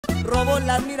Robo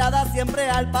las miradas siempre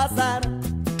al pasar,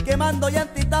 quemando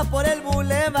llantitas por el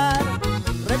bulevar.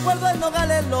 Recuerdo en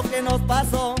Nogales lo que nos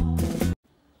pasó.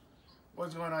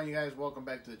 What's going on, you guys? Welcome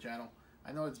back to the channel.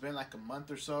 I know it's been like a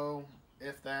month or so,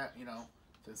 if that,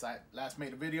 since I last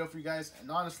made a video for you guys.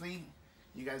 And honestly,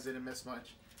 you guys didn't miss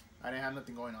much. I didn't have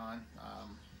nothing going on.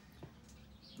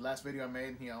 The last video I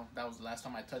made, that was the last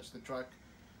time I touched the truck.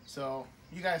 So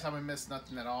you guys haven't missed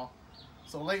nothing at all.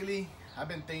 So lately, I've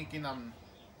been thinking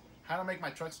how to make my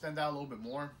truck stand out a little bit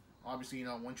more. Obviously,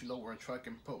 once you lower a truck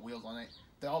and put wheels on it,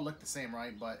 they all look the same,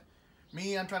 right? But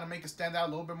me, I'm trying to make it stand out a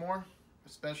little bit more,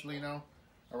 especially,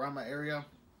 around my area.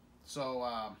 So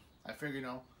I figured,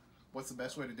 what's the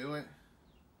best way to do it?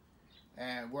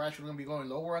 And we're actually going to be going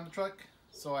lower on the truck.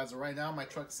 So as of right now, my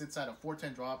truck sits at a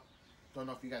 410 drop. Don't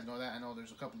know if you guys know that. I know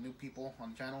there's a couple new people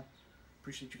on the channel.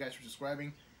 Appreciate you guys for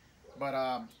subscribing.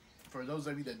 But for those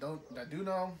of you that do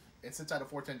know, it sits at a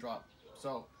 410 drop.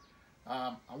 So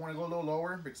I want to go a little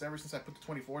lower because ever since I put the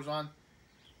 24s on,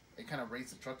 it kind of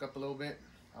raised the truck up a little bit.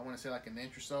 I want to say like an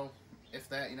inch or so, if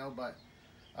that, but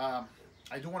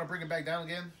I do want to bring it back down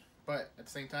again, but at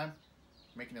the same time,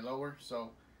 making it lower. So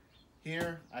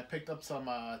here, I picked up some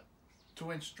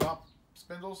 2-inch drop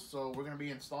spindles, so we're going to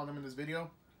be installing them in this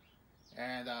video.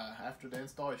 And after the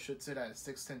install, it should sit at a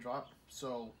 610 drop.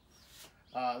 So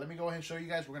let me go ahead and show you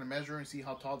guys. We're going to measure and see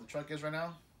how tall the truck is right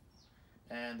now.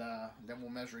 And then we'll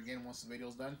measure again once the video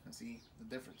is done and see the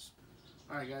difference.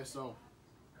 Alright guys, so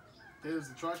this is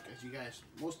the truck, as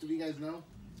most of you guys know.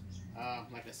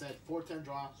 Like I said, 410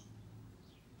 drop,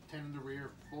 10 in the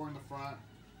rear, 4 in the front.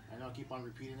 I know I keep on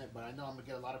repeating it, but I know I'm gonna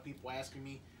get a lot of people asking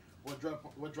me what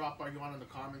drop are you on in the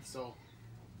comments. So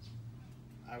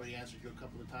I already answered you a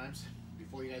couple of times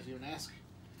before you guys even ask.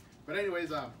 But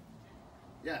anyways,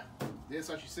 yeah, this is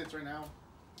how she sits right now.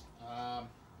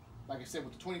 Like I said,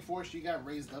 with the 24, she got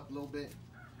raised up a little bit.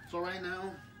 So right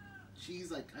now,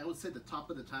 she's like, I would say the top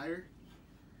of the tire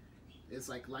is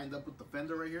like lined up with the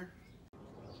fender right here.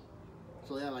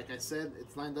 So yeah, like I said,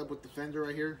 it's lined up with the fender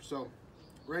right here. So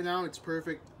right now it's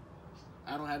perfect.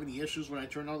 I don't have any issues when I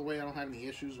turn all the way. I don't have any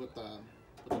issues with the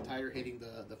tire hitting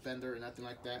the fender or nothing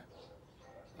like that.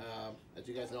 As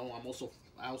you guys know,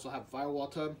 I also have a firewall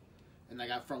tub and I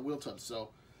got front wheel tubs. So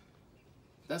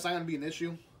that's not gonna be an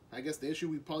issue. I guess the issue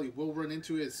we probably will run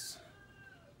into is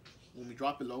when we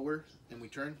drop it lower and we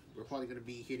turn, we're probably gonna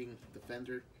be hitting the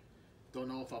fender. Don't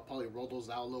know if I'll probably roll those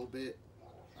out a little bit.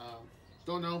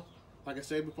 Don't know. Like I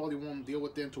said, we probably won't deal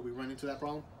with it until we run into that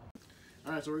problem.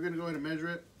 Alright, so we're going to go ahead and measure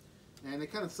it. And it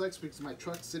kind of sucks because my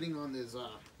truck's sitting on this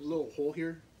little hole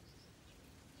here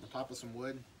on top of some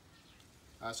wood.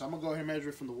 So I'm going to go ahead and measure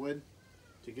it from the wood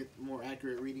to get more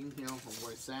accurate reading, from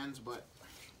where it stands. But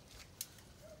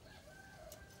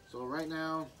so right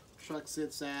now, truck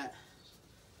sits at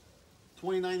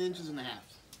 29 inches and a half.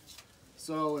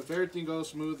 So if everything goes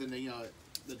smooth and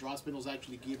the drop spindles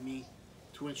actually give me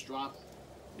 2-inch drop,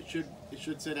 it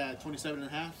should sit at 27 and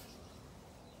a half,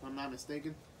 if I'm not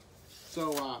mistaken.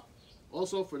 So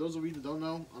also for those of you that don't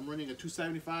know, I'm running a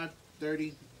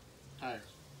 275/30 tire,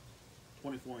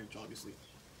 24-inch obviously.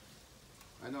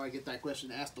 I know I get that question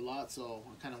asked a lot, so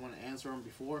I kind of want to answer them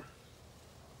before.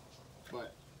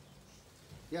 But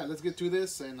yeah, let's get to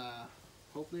this, and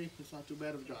hopefully it's not too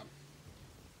bad of a job.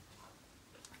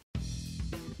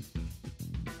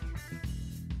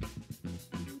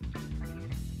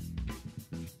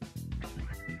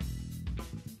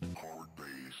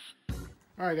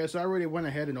 Alright guys, so I already went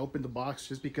ahead and opened the box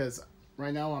just because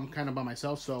right now I'm kind of by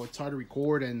myself, so it's hard to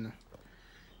record and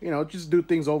just do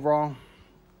things overall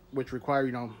which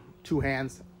require 2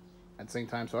 hands at the same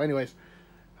time. So anyways,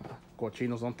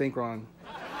 cochinos, don't think wrong.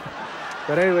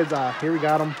 But anyways, here we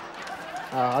got them.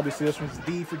 Obviously this one's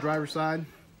D for driver side,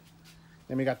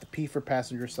 then we got the P for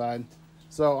passenger side.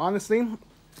 So honestly,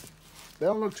 they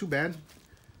don't look too bad.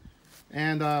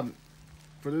 And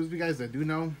for those of you guys that do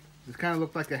know, this kind of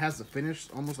looks like it has the finish,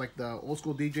 almost like the old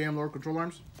school DJM lower control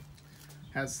arms.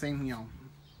 Has the same,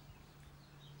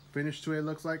 finish to it,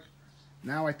 looks like.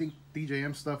 Now I think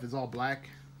DJM stuff is all black.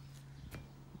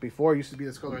 Before it used to be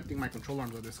this color. I think my control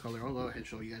arms are this color. I'll go ahead and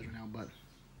show you guys right now. But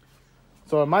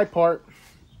so on my part,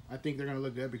 I think they're gonna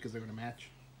look good because they're gonna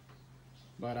match.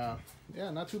 But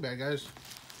yeah, not too bad, guys. I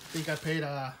think I paid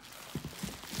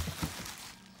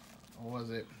what was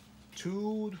it?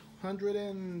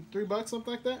 $203,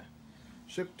 something like that,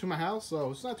 shipped to my house,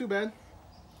 so it's not too bad.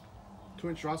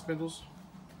 2-inch drop spindles.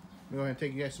 Let me go ahead and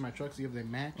take you guys to my truck, see if they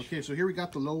match. Okay, so here we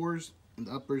got the lowers and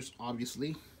the uppers,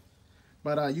 obviously,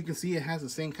 but you can see it has the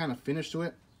same kind of finish to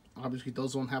it. Obviously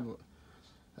those don't have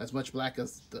as much black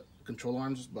as the control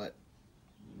arms, but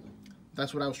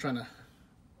that's what I was trying to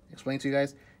explain to you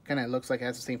guys. kind of looks like it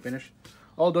has the same finish.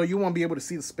 Although you won't be able to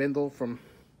see the spindle from,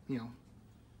 you know,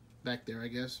 back there, I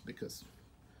guess, because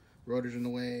rotor's in the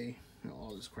way, you know,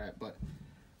 all this crap. But,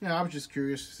 you know, I was just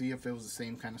curious to see if it was the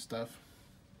same kind of stuff.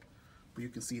 But you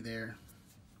can see there,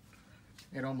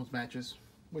 it almost matches,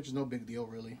 which is no big deal,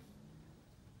 really.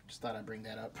 Just thought I'd bring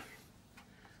that up.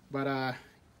 But,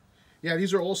 yeah,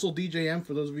 these are also DJM,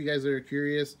 for those of you guys that are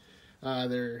curious.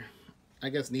 They're, I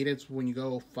guess, needed when you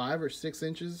go 5 or 6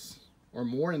 inches or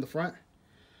more in the front.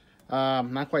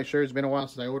 Not quite sure. It's been a while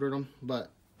since I ordered them, but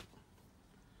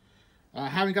I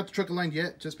haven't got the truck aligned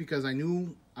yet, just because I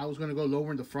knew I was going to go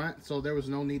lower in the front, so there was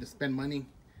no need to spend money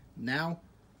now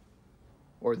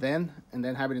or then, and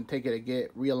then having to take it to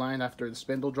get realigned after the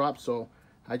spindle dropped. So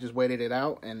I just waited it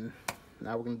out, and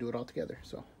now we're going to do it all together.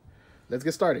 So let's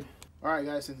get started. All right,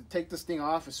 guys, and to take this thing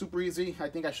off, it's super easy. I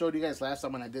think I showed you guys last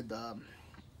time when I did the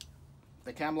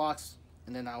cam locks,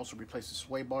 and then I also replaced the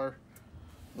sway bar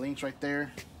links right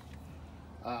there.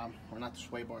 Or not the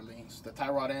sway bar links, the tie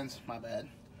rod ends, my bad.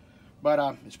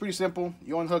 But it's pretty simple.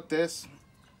 You unhook this,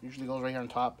 usually goes right here on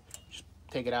top. Just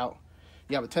take it out.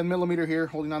 You have a 10mm here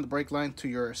holding on the brake line to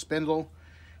your spindle.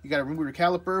 You got to remove your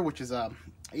caliper, which is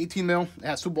 18mm. It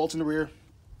has 2 bolts in the rear.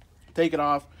 Take it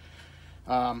off.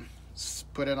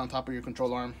 Put it on top of your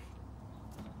control arm.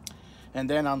 And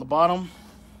then on the bottom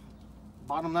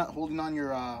nut holding on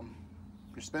your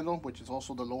spindle, which is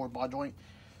also the lower ball joint,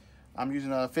 I'm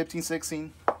using a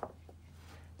 15/16.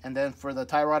 And then for the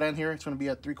tie rod end here, it's going to be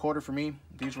a 3/4 for me.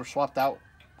 These were swapped out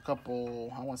a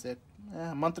couple, I want to say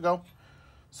a month ago.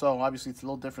 So obviously it's a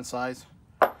little different size.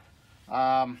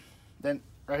 Then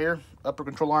right here, upper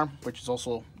control arm, which is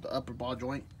also the upper ball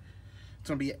joint. It's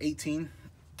going to be an 18.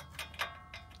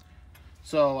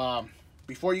 So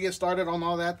before you get started on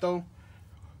all that though,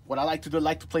 what I like to do, I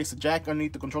like to place the jack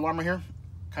underneath the control arm right here,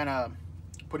 kind of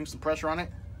putting some pressure on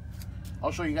it.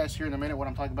 I'll show you guys here in a minute what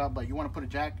I'm talking about, but you want to put a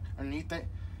jack underneath it.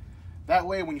 That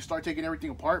way, when you start taking everything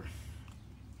apart,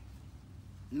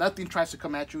 nothing tries to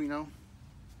come at you, you know.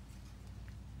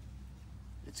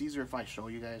 It's easier if I show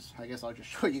you guys. I guess I'll just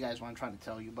show you guys what I'm trying to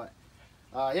tell you. But,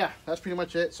 yeah, that's pretty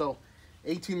much it. So,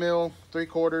 18mm,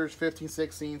 3/4,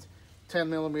 15/16,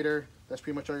 10mm. That's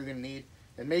pretty much all you're going to need.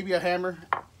 And maybe a hammer.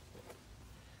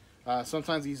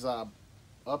 Sometimes these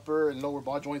upper and lower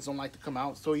ball joints don't like to come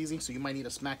out so easy, so you might need to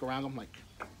smack around them, like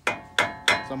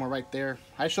somewhere right there.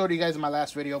 I showed you guys in my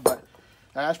last video, but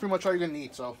that's pretty much all you're gonna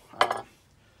need. So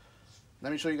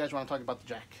let me show you guys what I'm talking about, the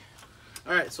jack.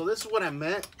 All right, so this is what I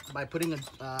meant by putting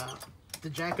the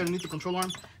jack underneath the control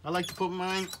arm. I like to put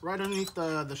mine right underneath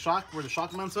the shock, where the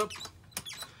shock mounts up.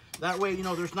 That way, you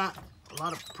know, there's not a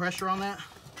lot of pressure on that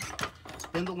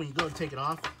spindle when you go to take it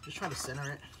off. Just try to center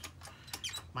it.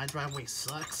 My driveway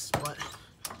sucks, but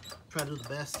try to do the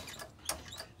best.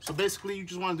 So basically, you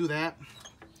just want to do that,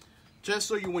 just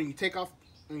so when you take off,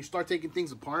 when you start taking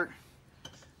things apart,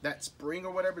 that spring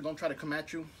or whatever don't try to come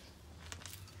at you.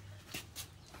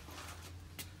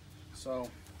 So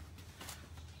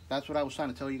that's what I was trying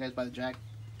to tell you guys by the jack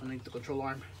underneath the control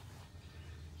arm.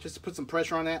 Just to put some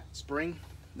pressure on that spring.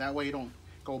 That way you don't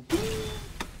go boom.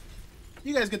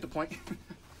 You guys get the point.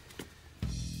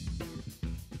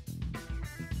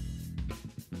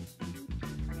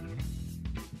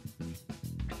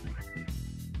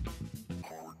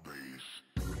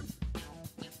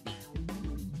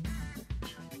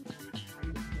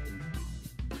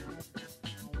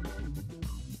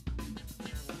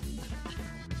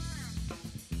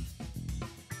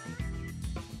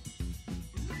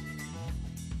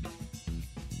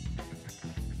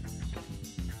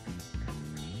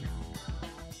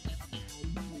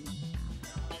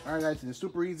 Alright guys, it's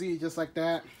super easy, just like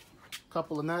that.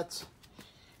 Couple of nuts,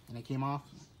 and it came off.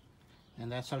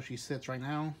 And that's how she sits right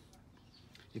now.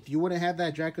 If you wouldn't have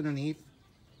that jack underneath,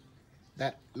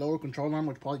 that lower control arm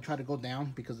would probably try to go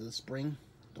down because of the spring,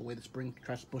 the way the spring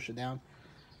tries to push it down.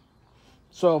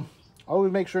 So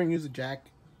always make sure and use the jack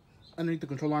underneath the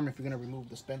control arm if you're going to remove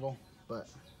the spindle. But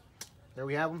there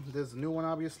we have them. This is the new one,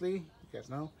 obviously. You guys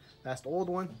know. That's the old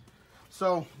one.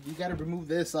 So you got to remove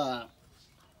this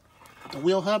the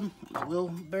wheel hub, the wheel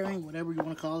bearing, whatever you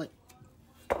want to call it.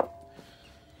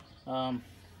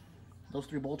 Those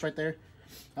 3 bolts right there,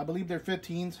 I believe they're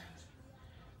 15s.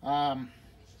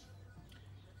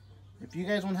 If you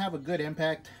guys want to have a good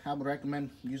impact, I would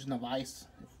recommend using a vise.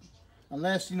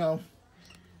 Unless, you know,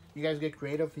 you guys get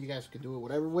creative, you guys can do it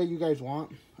whatever way you guys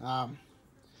want. I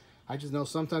just know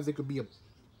sometimes they could be I'm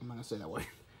not gonna say that way.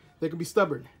 They could be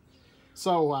stubborn.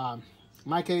 So in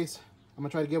my case, I'm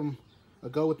gonna try to give them a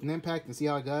go with an impact and see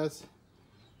how it does.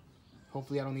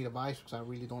 Hopefully I don't need a vise because I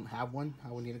really don't have one.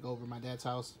 I would need to go over to my dad's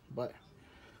house. But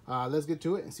let's get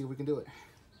to it and see if we can do it.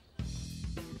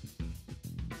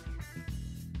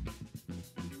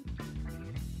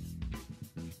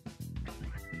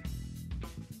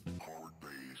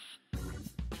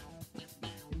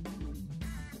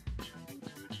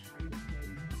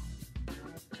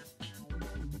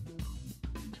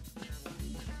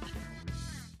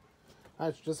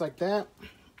 Alright, so just like that,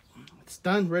 it's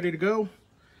done, ready to go.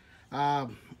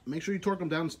 Make sure you torque them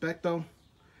down to spec though.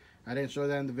 I didn't show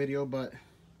that in the video, but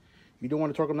you do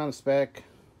want to torque them down to spec.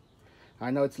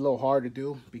 I know it's a little hard to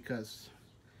do because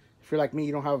if you're like me,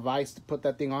 you don't have a vise to put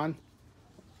that thing on.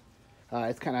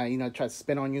 It's kind of, you know, try to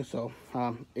spin on you, so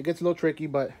it gets a little tricky,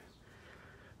 but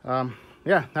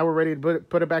yeah, now we're ready to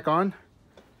put it back on.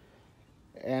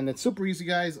 And it's super easy,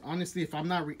 guys. Honestly, if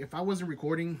I wasn't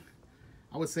recording,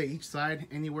 I would say each side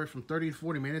anywhere from 30 to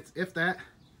 40 minutes, if that,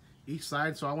 each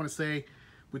side. So I want to say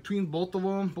between both of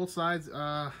them, both sides,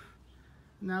 now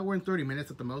we're in 30 minutes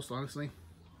at the most, honestly.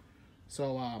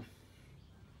 So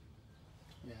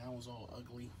yeah, that was all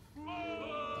ugly.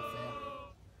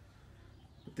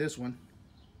 But this one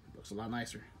looks a lot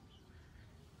nicer.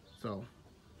 So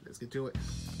let's get to it.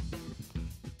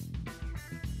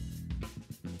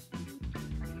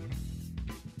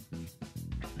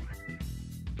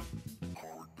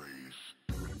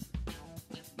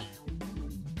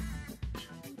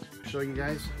 Show you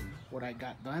guys what I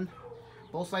got done.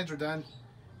 Both sides are done,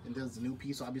 and there's the new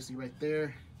piece obviously right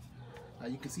there.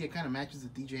 You can see it kind of matches the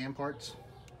DJM parts.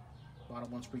 Bottom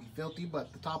one's pretty filthy,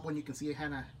 but the top one you can see it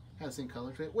kind of has the same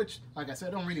color to it, which, like I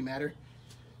said, don't really matter.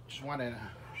 Just wanted to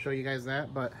show you guys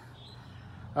that. But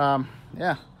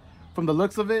yeah, from the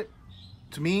looks of it,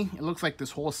 to me, it looks like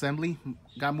this whole assembly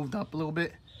got moved up a little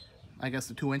bit. I guess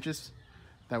the 2 inches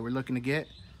that we're looking to get.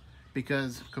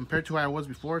 Because compared to how I was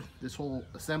before, this whole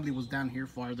assembly was down here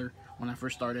farther when I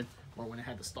first started, or when I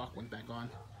had the stock one back on,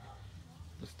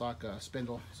 the stock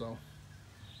spindle. So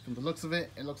from the looks of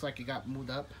it, it looks like it got moved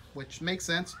up, which makes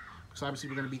sense because obviously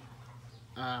we're going to be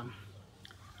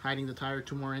hiding the tire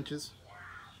 2 more inches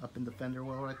up in the fender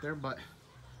well right there. But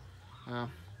I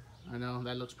know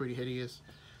that looks pretty hideous.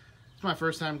 It's my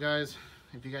first time, guys.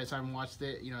 If you guys haven't watched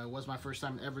it, you know, it was my first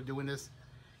time ever doing this,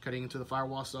 cutting into the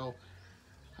firewall. So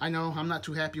I know I'm not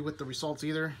too happy with the results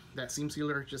either. That seam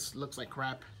sealer just looks like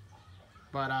crap.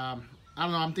 But I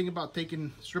don't know, I'm thinking about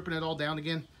stripping it all down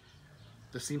again,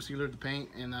 the seam sealer, the paint,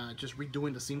 and just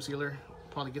redoing the seam sealer.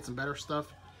 Probably get some better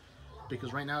stuff,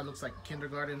 because right now it looks like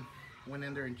kindergarten went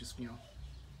in there and just, you know,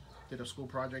 did a school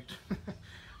project.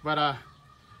 But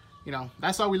you know,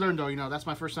 that's how we learned though. You know, that's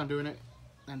my first time doing it,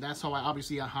 and that's how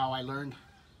I learned.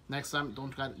 Next time,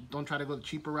 don't try to go the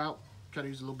cheaper route. Try to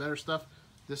use a little better stuff.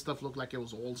 This stuff looked like it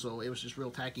was old, so it was just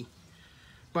real tacky.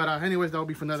 But anyways, that'll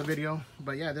be for another video.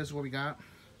 But yeah, this is what we got.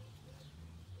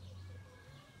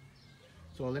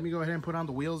 So let me go ahead and put on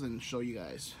the wheels and show you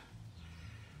guys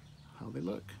how they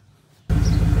look.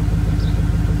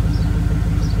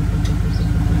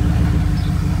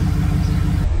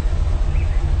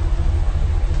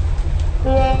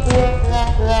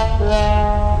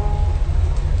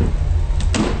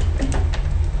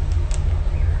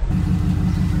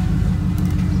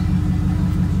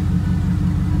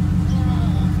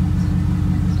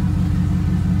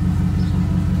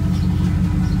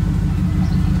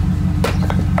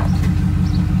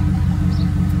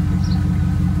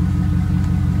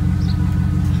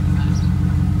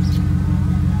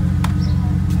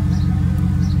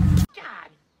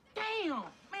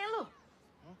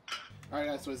 Alright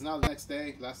guys, so it's now the next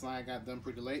day. Last night I got done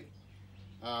pretty late.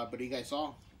 But you guys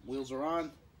saw, wheels are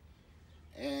on.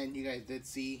 And you guys did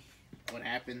see what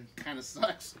happened. Kind of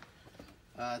sucks.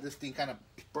 This thing kind of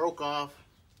broke off.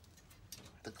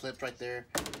 The clips right there.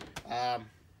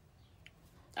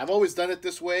 I've always done it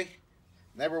this way.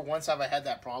 Never once have I had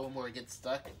that problem where it gets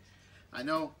stuck. I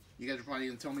know you guys are probably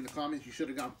going to tell me in the comments you should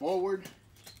have gone forward.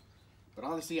 But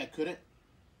honestly, I couldn't.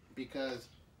 Because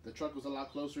the truck was a lot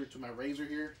closer to my razor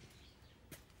here.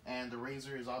 And the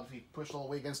razor is obviously pushed all the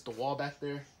way against the wall back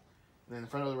there. And then in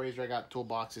front of the razor, I got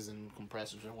toolboxes and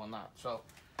compressors and whatnot. So,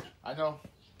 I know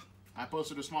I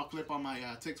posted a small clip on my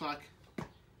TikTok.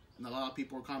 And a lot of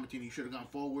people were commenting, you should have gone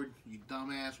forward. You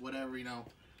dumbass, whatever, you know.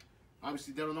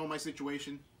 Obviously, they don't know my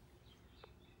situation.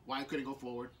 Why I couldn't go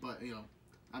forward. But, you know,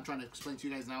 I'm trying to explain to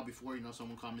you guys now before, you know,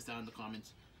 someone comments down in the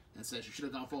comments and says you should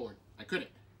have gone forward. I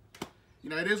couldn't. You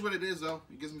know, it is what it is, though.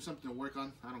 It gives me something to work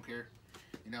on. I don't care.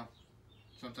 You know.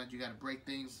 Sometimes you gotta break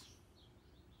things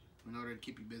in order to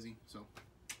keep you busy. So,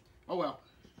 oh well.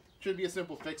 Should be a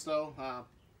simple fix though.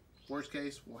 Worst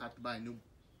case, we'll have to buy a new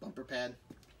bumper pad,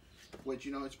 which,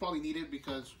 you know, it's probably needed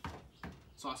because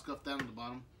it's all scuffed down at the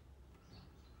bottom.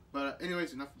 But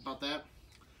anyways, enough about that.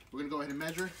 We're gonna go ahead and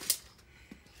measure.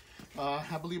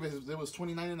 I believe it was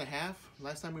 29.5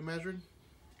 last time we measured.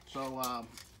 So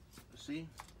let's see.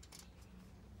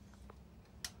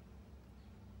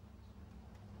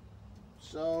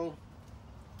 So,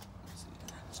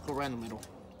 let's go right in the middle.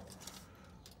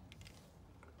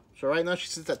 So right now she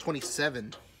sits at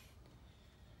 27.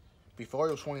 Before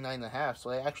it was 29.5, so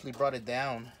I actually brought it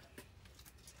down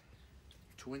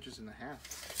 2.5 inches.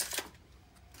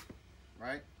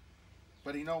 Right?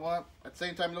 But you know what? At the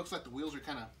same time, it looks like the wheels are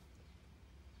kind of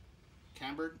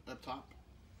cambered up top.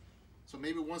 So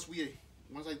maybe once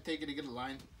I take it to get a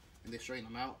line and they straighten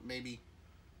them out, maybe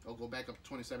I'll go back up to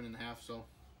 27.5. So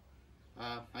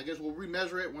I guess we'll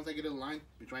remeasure it once I get it aligned.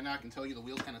 Because right now I can tell you the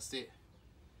wheels kind of sit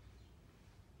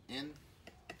in.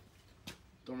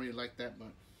 Don't really like that, but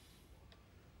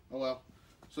oh well.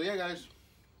 So yeah, guys.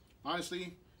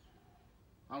 Honestly,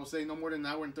 I would say no more than an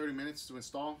hour and 30 minutes to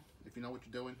install, if you know what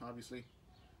you're doing, obviously.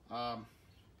 My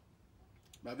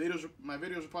videos are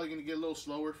probably going to get a little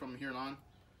slower from here on,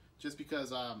 just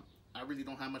because I really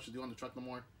don't have much to do on the truck no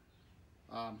more.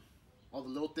 All the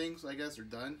little things, I guess, are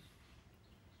done.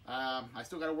 I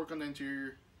still got to work on the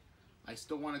interior. I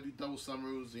still want to do double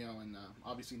sunroofs, you know, and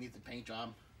obviously need the paint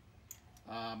job.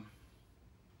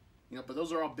 You know, but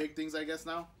those are all big things, I guess,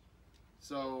 now.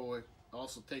 So it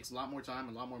also takes a lot more time,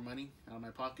 a lot more money out of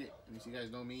my pocket. And as you guys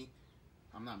know me,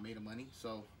 I'm not made of money,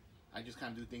 so I just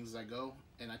kind of do things as I go,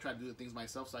 and I try to do the things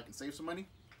myself so I can save some money.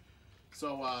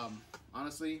 So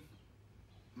honestly,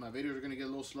 my videos are gonna get a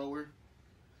little slower.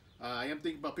 I am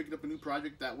thinking about picking up a new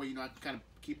project. That way, you know, I can kind of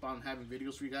keep on having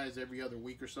videos for you guys every other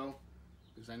week or so,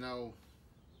 because I know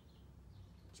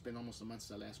it's been almost a month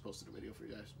since I last posted a video for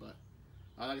you guys. But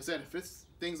like I said, if it's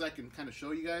things I can kind of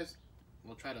show you guys,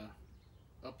 we'll try to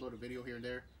upload a video here and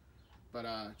there. But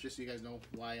just so you guys know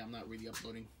why I'm not really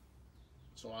uploading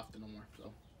so often no more.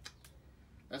 So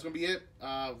that's gonna be it.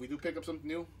 If we do pick up something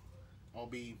new, I'll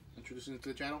be introducing it to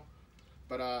the channel.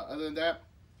 But other than that,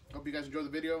 hope you guys enjoy the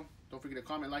video. Don't forget to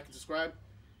comment, like, and subscribe.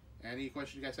 And any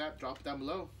questions you guys have, drop it down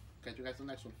below. Catch you guys in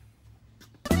the next one.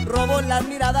 Robo las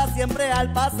miradas siempre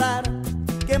al pasar,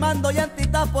 quemando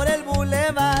llantitas por el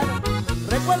bulevar.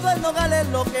 Recuerdo en Nogales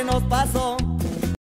lo que nos pasó.